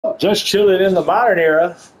Just chilling in the modern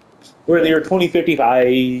era. We're in the year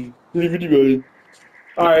 2055. 2055.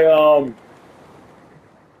 All right.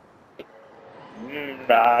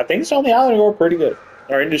 I think it's on the island going pretty good.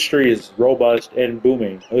 Our industry is robust and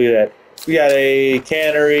booming. Look at that. We got a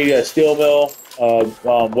cannery, a steel mill,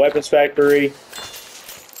 weapons factory,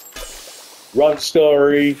 rum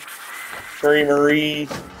distillery, creamery,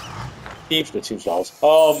 beef. That seems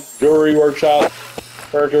awesome. Jewelry workshop,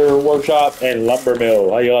 furniture workshop, and lumber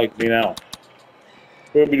mill. How you like me now?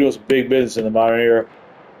 We're gonna be doing some big business in the modern era.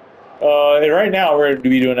 And right now we're going to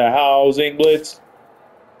be doing a housing blitz.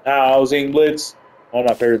 Housing blitz. One of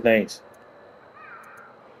my favorite things.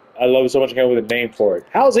 I love it so much I came up with a name for it.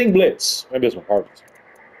 Housing blitz. Maybe it's my apartments.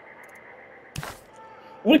 I'm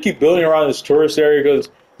going to keep building around this tourist area because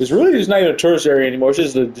it's really just not even a tourist area anymore.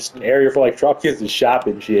 It's just an area for like Tropicans to shop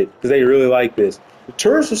and shit because they really like this. The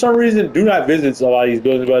tourists for some reason do not visit a lot of these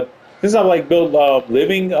buildings, but since I've like built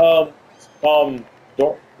living domiciles,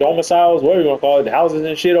 whatever you want to call it, the houses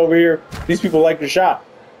and shit over here, these people like to shop.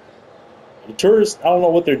 The tourists, I don't know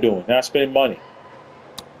what they're doing. They're not spending money.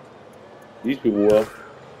 These people will.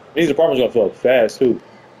 These apartments are going to fill up fast, too.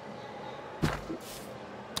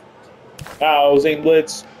 Housing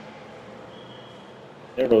blitz.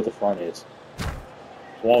 Never know what the front is.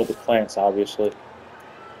 The one with the plants, obviously.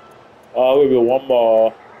 We'll do one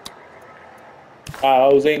more.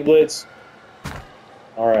 Housing blitz.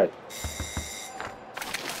 Alright.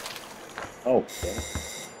 Oh, okay.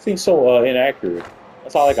 Seems so inaccurate.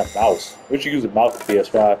 That's not like a mouse. We should use a mouse for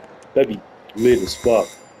PS5. That'd be lit as fuck.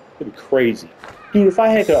 That'd be crazy. Dude, if I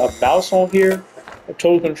had a mouse on here, I have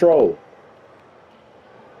total control.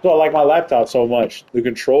 So I like my laptop so much. The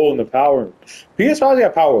control and the power. PS5's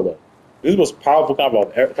got power, though. This is the most powerful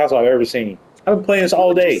console I've ever seen. I've been playing this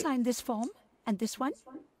all day. Sign this form, and this one,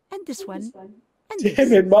 and this one, and this.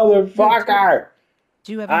 Damn it, motherfucker!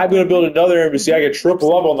 I'm going to build another embassy. I can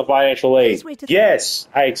triple up on the financial aid. Yes,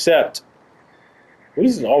 I accept. What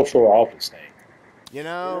is an offshore office thing? You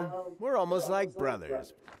know, we're almost like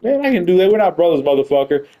brothers. Man, I can do that. We're not brothers,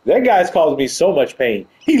 motherfucker. That guy's causing me so much pain.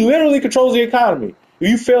 He literally controls the economy. If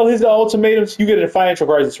you fail his ultimatums, you get in a financial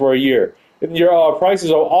crisis for a year. And your prices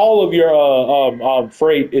of all of your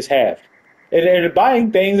freight is halved. And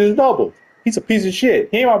buying things is doubled. He's a piece of shit.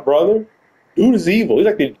 He ain't my brother. Dude is evil. He's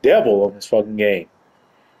like the devil of this fucking game.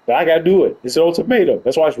 But I gotta do it. It's an ultimatum.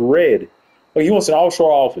 That's why it's red. Like, he wants an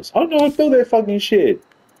offshore office. I don't know how to build that fucking shit.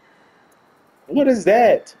 What is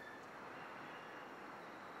that?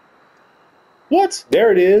 What?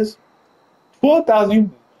 There it is. 12,000,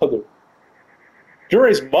 you mother.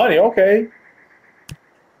 Generates money, okay.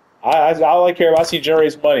 All I care about, I see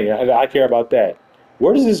generates money. I care about that.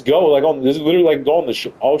 Where does this go? Like, this is literally like going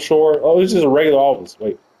the offshore. Oh, this is a regular office.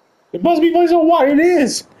 Wait. It must be placed on water. It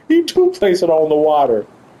is. You do place it on the water.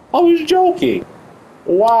 I was joking.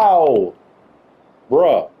 Wow.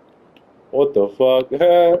 Bruh. What the fuck?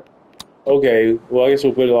 Okay, well, I guess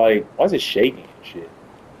we'll put it like, why is it shaking and shit?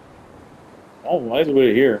 Oh, why is it put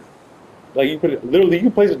it here? Like, you put it literally, you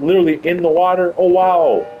can place it literally in the water? Oh,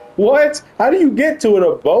 wow. What? How do you get to it?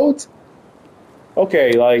 A boat?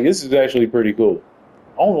 Okay, like, this is actually pretty cool.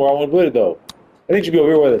 I don't know where I want to put it, though. I think it should be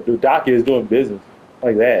over here where the dock is doing business.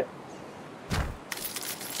 Like that.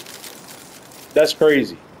 That's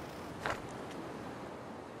crazy.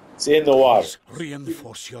 It's in the water.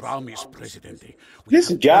 Reinforce your armies, Presidente.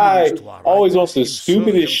 This guy always wants the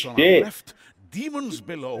stupidest shit. Left, demons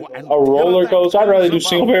below, and a roller coaster? I'd rather do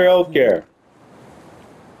single-payer healthcare.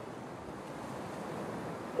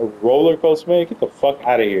 A roller coaster, man? Get the fuck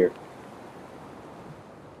out of here.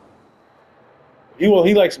 He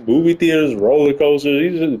likes movie theaters, roller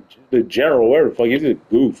coasters. He's just the general. Where the fuck? He's a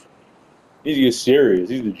goof. He needs to get serious.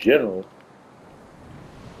 He's the general.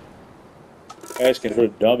 Asking for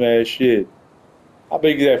dumbass shit. How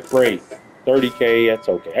big is that freight? 30K, that's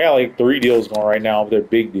okay. I got like 3 deals going right now, but they're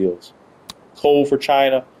big deals. Coal for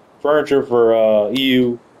China, furniture for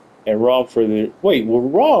EU, and rum for the... Wait, well,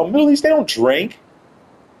 rum? Middle East, they don't drink.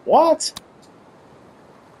 What?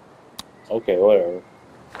 Okay, whatever.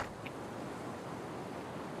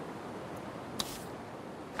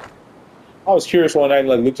 I was curious one night and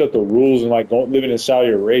like looked up the rules and like living in Saudi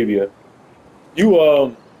Arabia.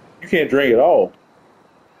 You can't drink at all.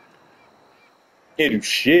 Can't do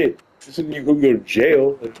shit. You go to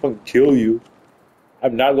jail. They fucking kill you.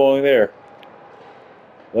 I'm not going there.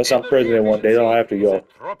 Unless I'm president one day, I don't have to go.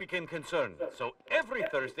 Tropican concern. So every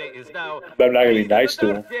Thursday is now. But I'm not gonna be nice to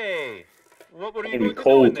them. What were I'm you gonna be going to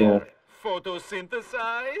cold do to in them. there?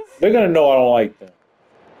 Photosynthesize? They're gonna know I don't like them.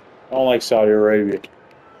 I don't like Saudi Arabia.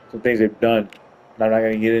 Some things they've done, I'm not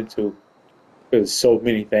gonna get into. There's so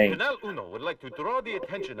many things. Canal Uno would like to draw the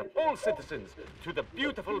attention of all citizens to the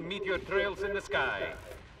beautiful meteor trails in the sky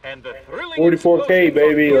and the thrilling 44K,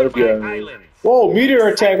 baby. Let's go. islands. Whoa, meteor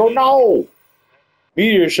attack. Oh, no.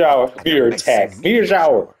 Meteor shower. Meteor attack. Meteor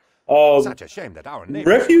shower. Such a shame that our neighbors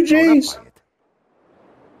Refugees? grown up by it.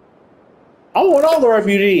 I want all the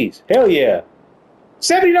refugees. Hell yeah.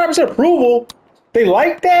 79% approval. They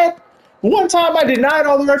like that? One time I denied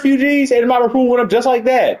all the refugees and my approval went up just like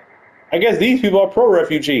that. I guess these people are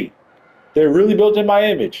pro-refugee. They're really built in my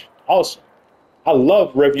image. Awesome. I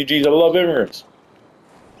love refugees. I love immigrants.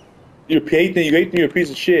 You hate them, you're a piece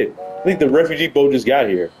of shit. I think the refugee boat just got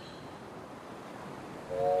here.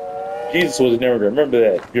 Jesus was an immigrant. Remember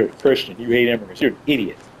that. You're a Christian. You hate immigrants. You're an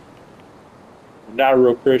idiot. You're not a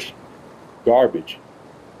real Christian. Garbage.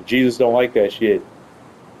 Jesus don't like that shit.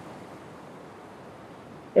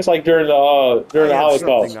 It's like during the Holocaust.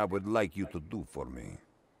 Something I would like you to do for me.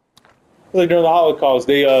 Like during the Holocaust,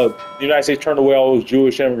 the United States turned away all those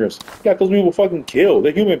Jewish immigrants. Got those people fucking killed.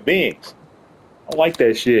 They're human beings. I don't like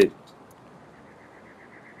that shit.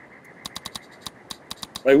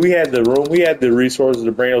 Like we had the room, we had the resources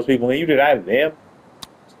to bring those people in. You denied them.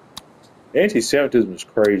 Anti-Semitism is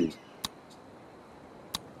crazy.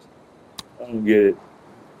 I don't get it.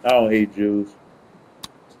 I don't hate Jews.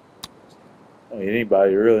 I don't hate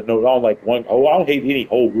anybody really. No, I don't like one. Oh, I don't hate any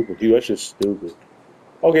whole group of people. That's just stupid.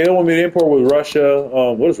 Okay, they want me to import with Russia.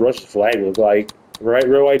 What does Russia's flag look like? Right,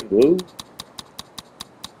 red, white, and blue.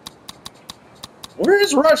 Where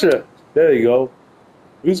is Russia? There you go.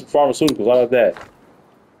 Use some pharmaceuticals. How about that?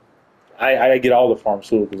 I get all the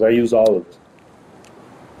pharmaceuticals. I use all of them.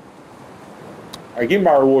 All right, give me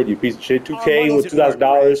my reward, you piece of shit. 2K with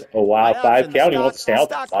 $2,000. Oh wow, 5K. I don't even want to stay out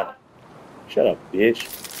the money. Shut up,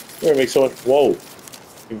 bitch. You're gonna make so much. Whoa.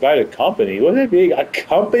 Invite a company. What's that big? A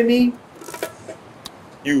company?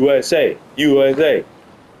 USA. USA.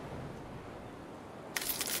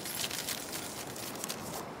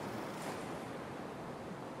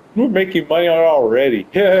 We're making money on it already.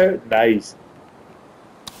 Nice.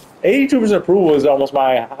 82% approval is almost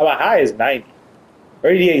my high is 90.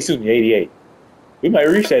 Or 88, excuse me, 88. We might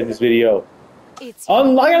reach that in this video. I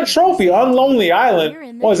got a trophy, Unlonely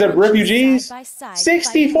Island. What is that, refugees?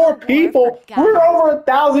 64 people. We're over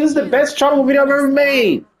 1,000. This is the best tropical video I've ever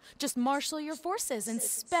made. Just marshal your forces and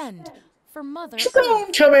spend for Mother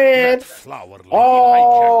Drone command. Flower lady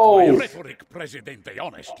Oh. hijacked my rhetoric, Presidente.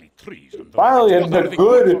 Honestly, treason. Finally, a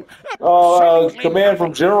good command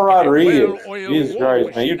from General Rodriguez. Jesus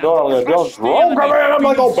Christ, man. You know what I'm going to do. Drone command. I'm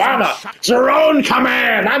like Obama. Drone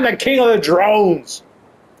command. I'm the king of the drones.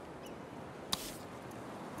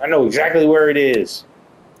 I know exactly where it is.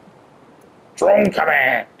 Drone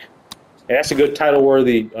command. Yeah, that's a good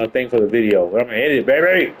title-worthy thing for the video. I'm gonna hit it,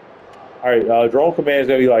 baby. All right, drone command is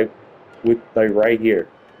gonna be like right here.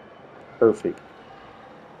 Perfect.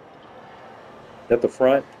 At the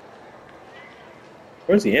front.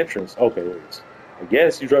 Where's the entrance? Okay, there it is. I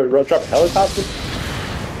guess you drop a helicopter.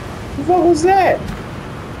 What the fuck was that?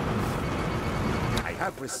 I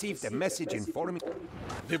have received a message informing.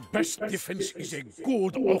 The best defense is a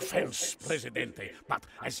good offense, Presidente. But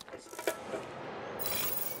as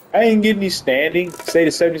I ain't getting any standing. Stay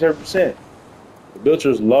to 77%. The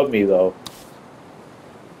Bilchers love me though.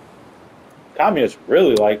 Communists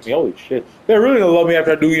really like me. Holy shit. They're really gonna love me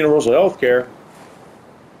after I do universal health care.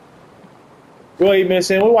 Go 8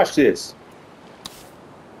 minutes in. We'll watch this.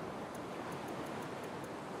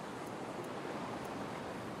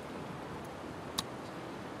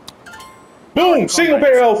 Boom! Single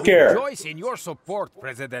payer health care. Rejoice in your support,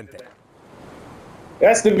 Presidente.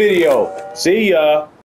 That's the video. See ya.